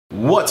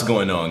What's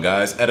going on,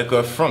 guys?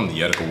 ETIKA from the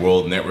ETIKA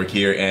World Network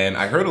here, and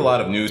I heard a lot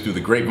of news through the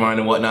grapevine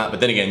and whatnot, but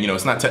then again,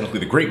 it's not technically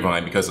the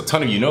grapevine because a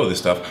ton of you know this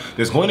stuff.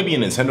 There's going to be a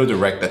Nintendo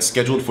Direct that's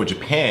scheduled for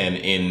Japan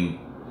in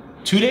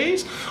 2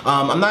 days?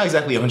 I'm not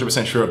exactly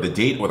 100% sure of the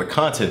date or the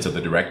contents of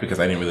the Direct because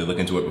I didn't really look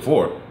into it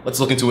before. Let's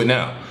look into it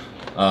now.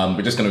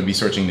 We're just going to be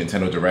searching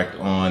Nintendo Direct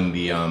on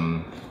the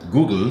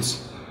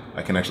Googles.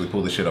 I can actually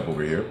pull this shit up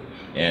over here,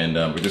 and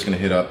we're just going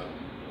to hit up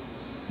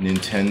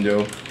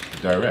Nintendo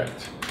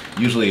Direct.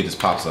 Usually it just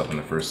pops up in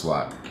the first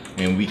slot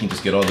and we can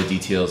just get all the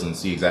details and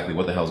see exactly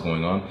what the hell's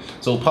going on.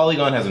 So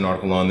Polygon has an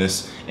article on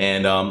this,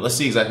 and let's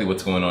see exactly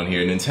what's going on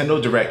here.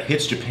 Nintendo Direct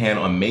hits Japan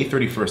on May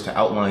 31st to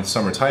outline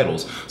summer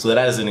titles. So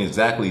that is in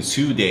exactly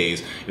 2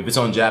 days. If it's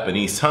on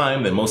Japanese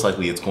time, then most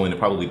likely it's going to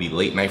probably be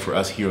late night for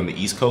us here on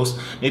the East Coast.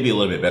 Maybe a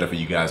little bit better for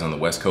you guys on the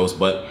West Coast,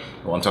 but,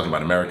 well, I'm talking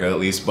about America at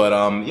least. But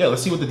yeah,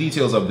 let's see what the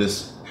details of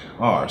this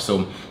are.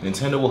 So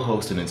Nintendo will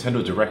host a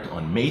Nintendo Direct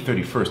on May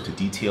 31st to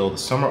detail the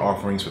summer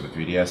offerings for the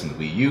 3DS and the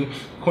Wii U,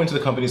 according to the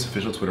company's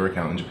official Twitter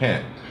account in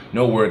Japan.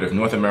 No word if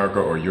North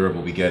America or Europe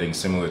will be getting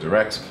similar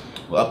directs.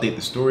 We'll update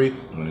the story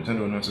when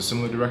Nintendo announces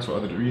similar directs for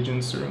other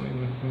regions. Certainly.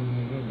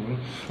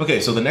 Okay,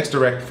 so the next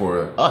Direct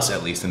for us,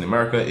 at least in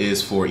America,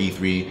 is for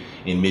E3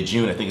 in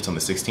mid-June. I think it's on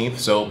the 16th.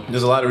 So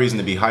there's a lot of reason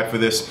to be hyped for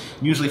this.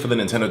 Usually for the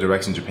Nintendo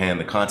Directs in Japan,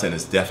 the content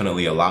is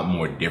definitely a lot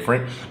more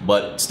different,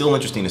 but still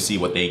interesting to see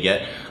what they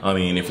get. I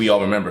mean, if we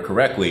all remember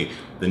correctly,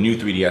 the new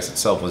 3DS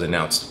itself was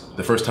announced.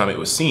 The first time it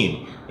was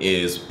seen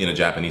is in a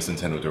Japanese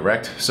Nintendo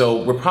Direct.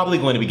 So we're probably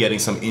going to be getting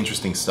some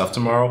interesting stuff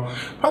tomorrow.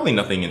 Probably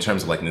nothing in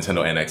terms of like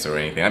Nintendo NX or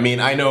anything. I mean,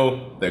 I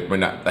know that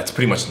that's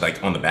pretty much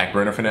like on the back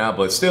burner for now,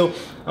 but still,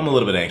 I'm a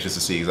little bit anxious to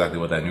see exactly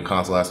what that new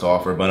console has to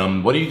offer. But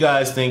what do you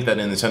guys think that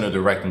a Nintendo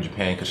Direct in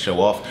Japan could show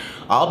off?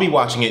 I'll be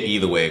watching it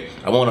either way.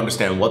 I won't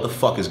understand what the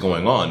fuck is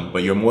going on,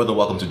 but you're more than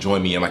welcome to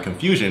join me in my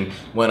confusion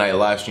when I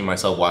live stream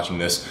myself watching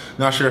this.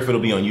 Not sure if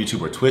it'll be on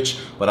YouTube or Twitch,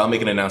 but I'll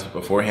make an announcement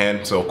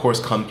beforehand. So of course,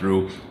 come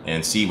through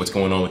and see what's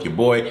going on with your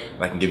boy.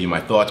 And I can give you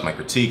my thoughts, my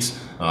critiques,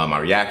 my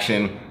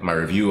reaction, my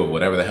review of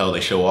whatever the hell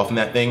they show off in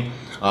that thing.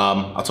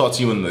 I'll talk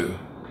to you in the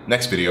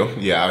next video.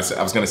 Yeah, I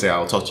was gonna say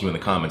I'll talk to you in the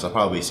comments. I'll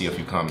probably see a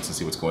few comments and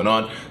see what's going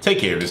on. Take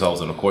care of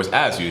yourselves, and of course,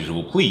 as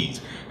usual, please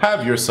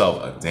have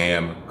yourself a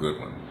damn good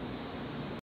one.